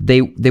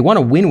 they want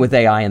to win with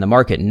AI in the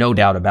market, no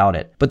doubt about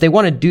it. But they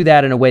want to do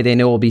that in a way they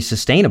know will be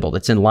sustainable,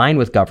 that's in line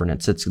with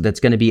governance,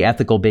 that's going to be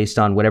ethical based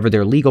on whatever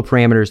their legal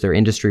parameters, their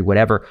industry,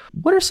 whatever.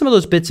 What are some of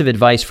those bits of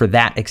advice for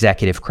that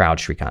executive crowd,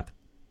 Sreekanth?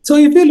 So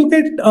if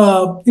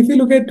you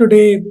look at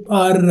today,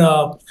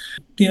 our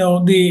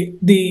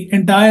the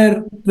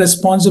entire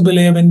responsible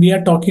AI, when we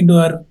are talking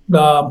to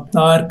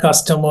our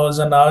customers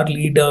and our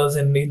leaders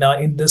in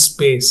this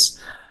space,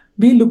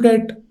 we look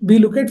at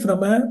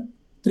from a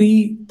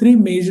three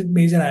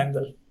major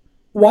angle.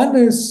 One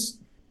is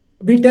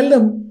we tell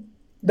them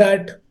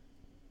that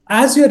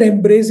as you're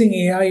embracing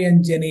AI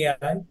and Gen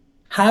AI,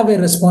 have a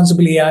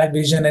responsible AI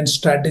vision and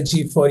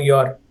strategy for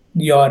your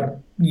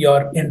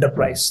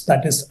enterprise.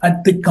 That is,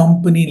 at the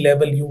company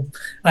level,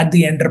 at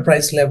the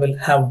enterprise level,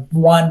 have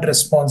one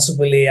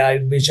responsible AI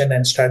vision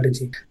and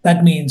strategy.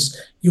 That means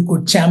you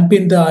could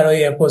champion the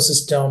ROI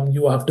ecosystem.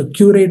 You have to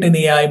curate an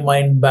AI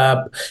mind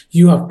map.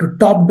 You have to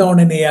top down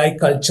an AI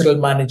cultural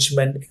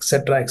management,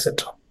 etc.,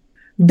 etc.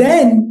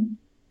 Then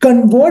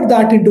convert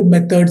that into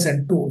methods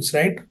and tools,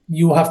 right?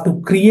 You have to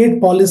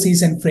create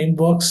policies and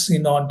frameworks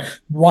on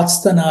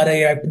what's the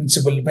RAI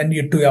principle. When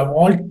you have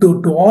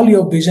all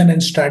your vision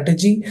and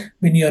strategy,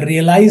 when you're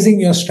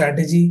realizing your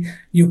strategy,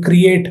 you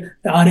create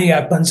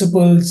RAI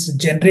principles,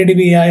 generative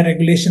AI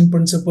regulation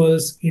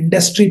principles,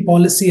 industry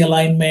policy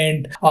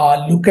alignment,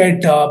 look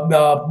at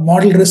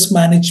model risk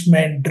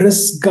management,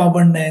 risk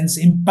governance,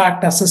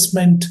 impact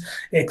assessment,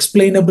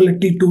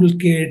 explainability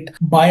toolkit,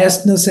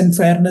 biasness and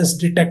fairness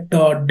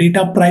detector,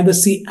 data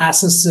privacy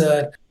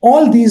assessor.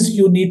 All these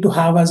you need to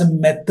have as a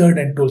method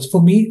and tools.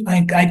 For me,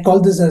 I call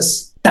this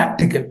as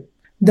tactical.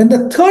 Then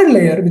the third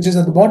layer, which is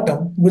at the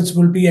bottom, which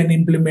will be an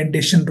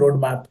implementation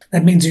roadmap.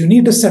 That means you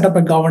need to set up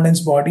a governance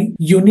body.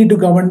 You need to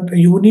have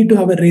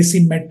a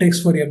RACI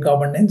metrics for your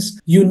governance.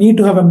 You need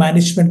to have a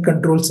management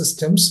control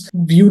systems.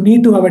 You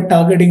need to have a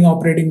targeting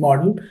operating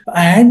model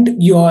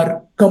and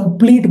your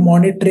complete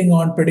monitoring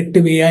on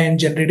predictive AI and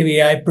generative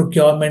AI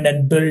procurement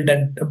and build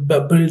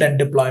and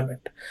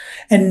deployment.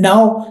 And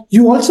now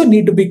you also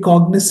need to be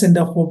cognizant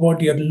of about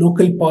your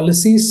local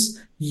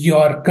policies,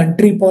 your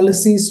country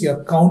policies,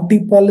 your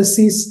county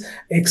policies,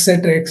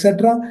 etc.,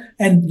 etc.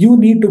 And you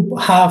need to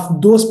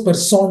have those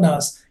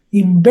personas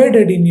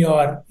embedded in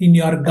your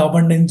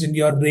governance, in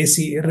your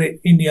RACI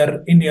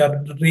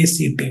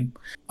team.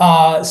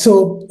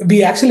 So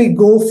we actually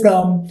go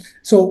from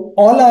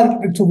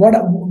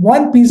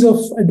one piece of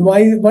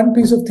advice, one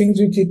piece of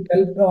things which you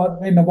tell,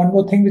 one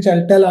more thing which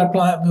I'll tell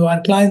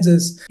our clients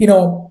is,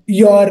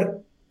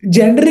 your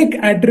generic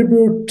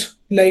attribute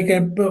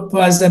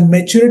as a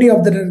maturity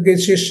of the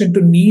organization to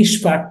niche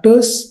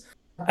factors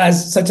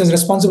such as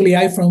responsible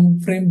AI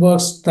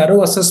frameworks,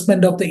 thorough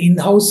assessment of the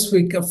in-house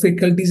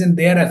faculties and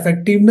their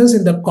effectiveness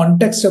in the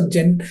context of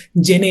Gen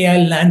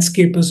AI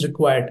landscape is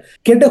required.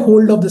 Get a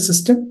hold of the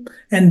system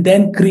and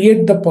then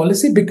create the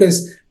policy,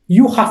 because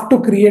you have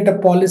to create a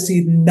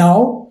policy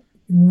now.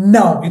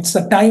 It's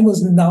the time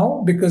is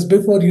now, because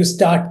before you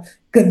start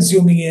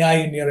consuming AI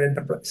in your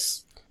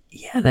enterprise.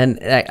 Yeah, then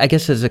I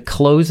guess as a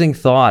closing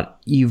thought,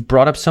 you've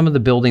brought up some of the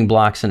building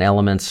blocks and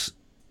elements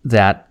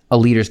that a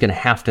leader is going to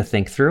have to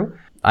think through.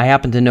 I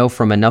happen to know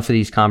from enough of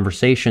these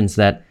conversations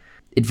that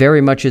it very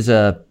much is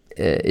a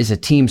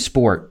team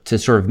sport to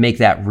sort of make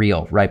that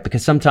real, right?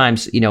 Because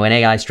sometimes, an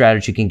AI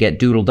strategy can get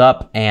doodled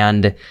up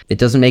and it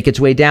doesn't make its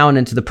way down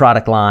into the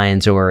product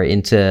lines or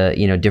into,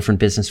 different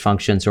business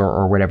functions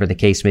or whatever the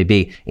case may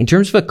be. In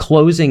terms of a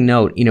closing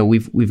note,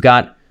 we've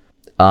got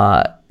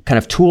kind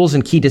of tools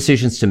and key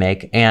decisions to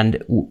make.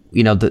 And,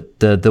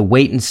 the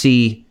wait and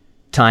see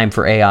time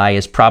for AI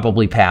is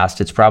probably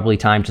past. It's probably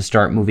time to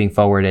start moving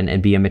forward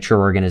and be a mature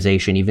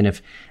organization, even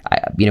if,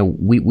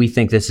 we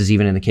think this is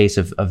even in the case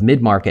of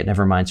mid-market,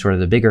 never mind sort of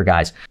the bigger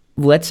guys.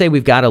 Let's say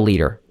we've got a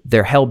leader.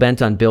 They're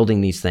hell-bent on building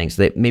these things.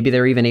 Maybe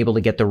they're even able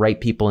to get the right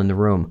people in the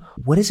room.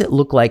 What does it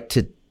look like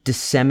to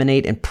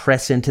disseminate and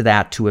press into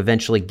that to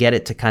eventually get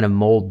it to kind of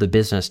mold the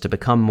business, to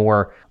become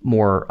more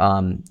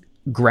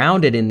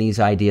grounded in these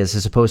ideas,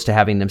 as opposed to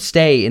having them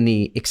stay in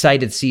the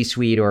excited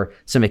C-suite or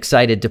some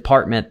excited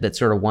department that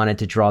sort of wanted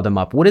to draw them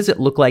up? What does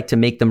it look like to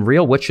make them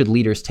real? What should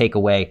leaders take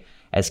away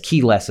as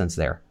key lessons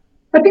there?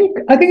 I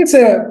think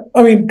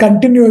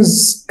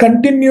it's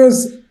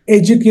continuous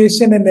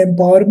education and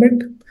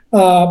empowerment.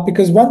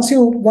 Because once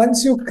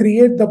you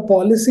create the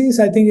policies,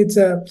 I think it's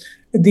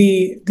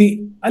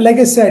the like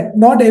I said,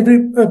 not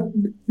every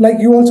like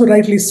you also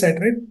rightly said,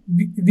 right?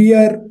 We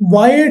are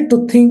wired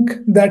to think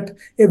that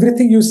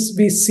everything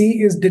we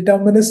see is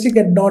deterministic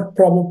and not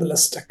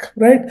probabilistic,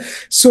 right?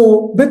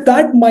 So with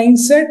that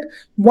mindset,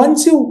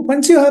 once you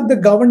have the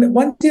government,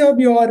 once you have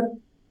your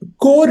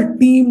core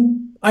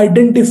team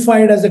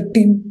identified as a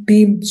team,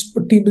 it's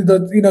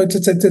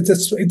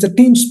a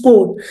team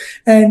sport,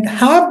 and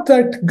have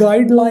that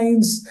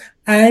guidelines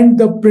and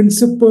the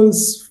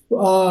principles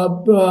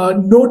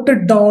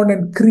noted down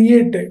and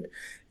created.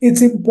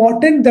 It's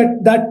important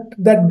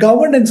that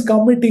governance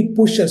committee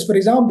pushes. For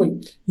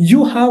example,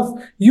 you have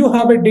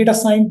a data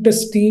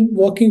scientist team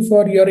working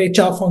for your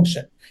HR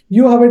function.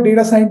 You have a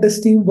data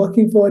scientist team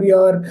working for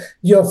your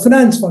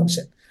finance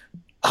function.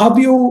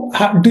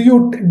 Do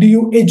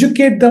you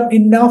educate them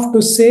enough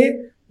to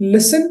say,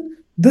 listen,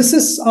 this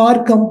is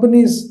our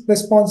company's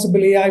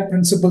responsible AI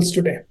principles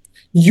today.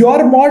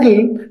 Your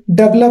model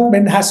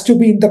development has to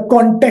be in the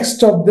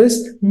context of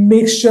this.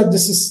 Make sure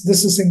this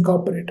is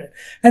incorporated,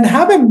 and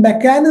have a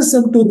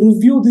mechanism to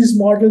review these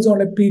models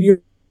on a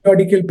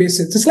periodical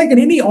basis. It's like in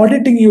any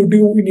auditing you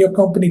do in your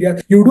company.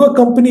 You do a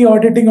company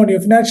auditing on your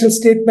financial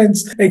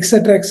statements,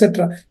 etc.,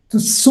 etc. So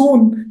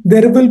soon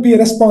there will be a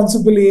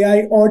responsible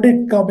AI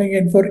audit coming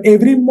in for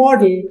every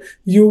model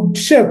you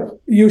ship.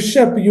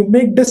 You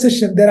make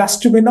decision. There has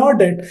to be an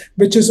audit,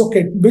 which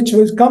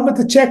will come with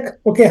a check.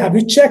 Okay, have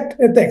you checked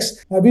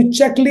ethics? Have you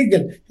checked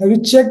legal? Have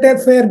you checked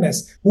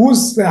fairness? Who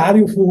owns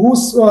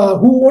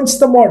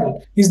the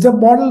model? Is the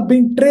model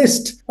being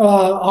traced?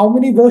 How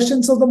many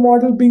versions of the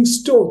model being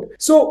stored?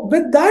 So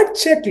with that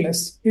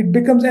checklist, it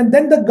becomes, and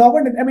then the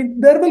governance. I mean,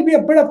 there will be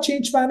a bit of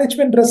change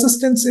management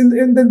resistance in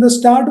the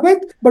start with,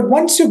 but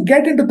once you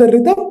get into the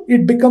rhythm,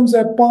 it becomes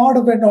a part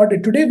of an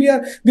audit. Today we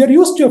are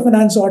used to a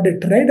finance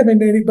audit, right? I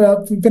mean,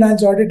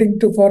 finance auditing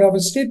for our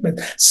statement.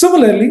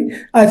 Similarly,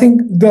 I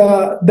think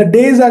the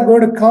days are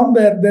going to come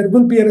where there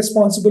will be a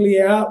responsible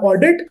AI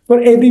audit for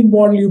every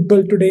model you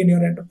build today in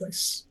your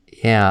enterprise.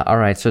 Yeah. All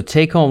right. So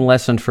take home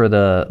lesson for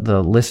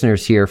the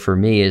listeners here for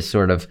me is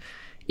sort of,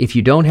 if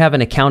you don't have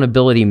an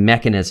accountability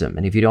mechanism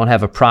and if you don't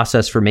have a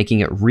process for making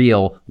it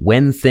real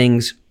when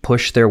things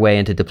push their way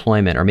into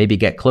deployment or maybe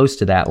get close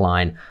to that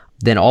line,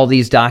 then all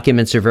these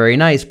documents are very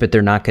nice, but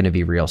they're not going to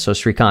be real. So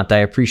Sreekanth, I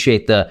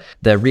appreciate the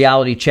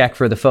reality check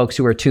for the folks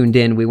who are tuned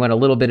in. We went a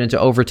little bit into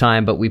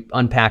overtime, but we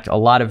unpacked a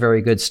lot of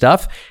very good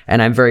stuff.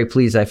 And I'm very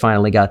pleased I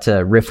finally got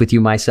to riff with you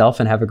myself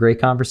and have a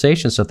great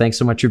conversation. So thanks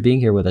so much for being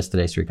here with us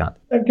today, Sreekanth.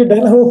 Thank you,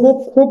 Dan.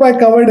 Hope I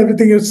covered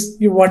everything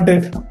you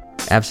wanted.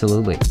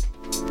 Absolutely.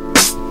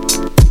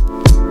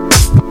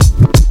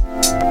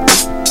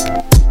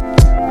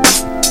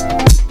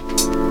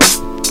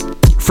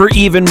 For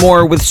even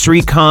more with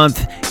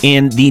Sreekanth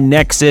and the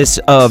nexus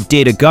of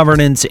data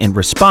governance and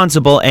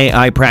responsible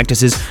AI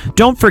practices,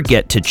 don't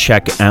forget to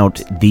check out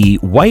the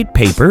white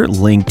paper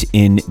linked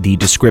in the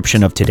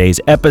description of today's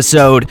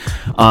episode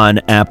on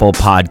Apple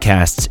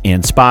Podcasts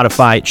and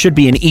Spotify. It should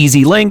be an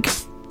easy link.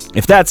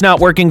 If that's not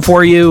working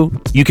for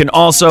you, you can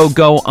also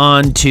go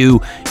on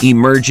to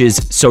Emerge's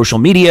social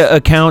media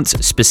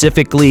accounts,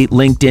 specifically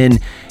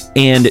LinkedIn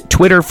and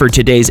Twitter for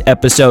today's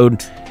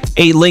episode.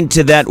 A link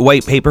to that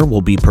white paper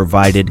will be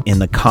provided in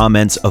the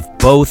comments of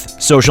both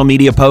social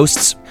media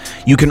posts.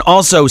 You can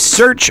also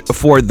search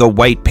for the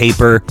white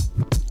paper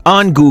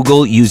on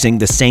Google using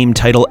the same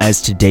title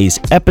as today's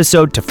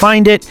episode to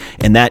find it,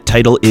 and that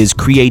title is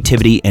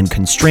Creativity and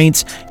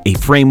Constraints, a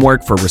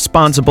Framework for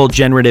Responsible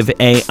Generative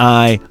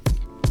AI.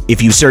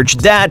 If you search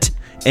that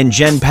and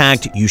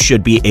Genpact, you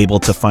should be able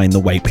to find the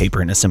white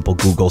paper in a simple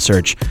Google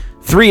search.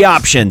 3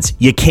 options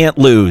you can't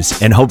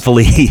lose, and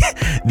hopefully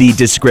the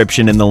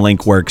description and the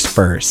link works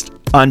first.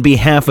 On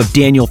behalf of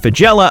Daniel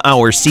Fagella,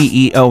 our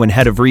CEO and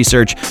head of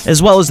research,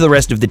 as well as the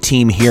rest of the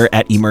team here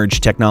at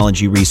Emerge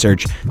Technology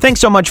Research, thanks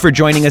so much for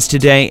joining us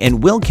today,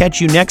 and we'll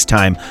catch you next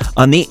time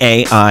on the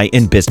AI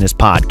in Business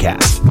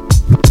podcast.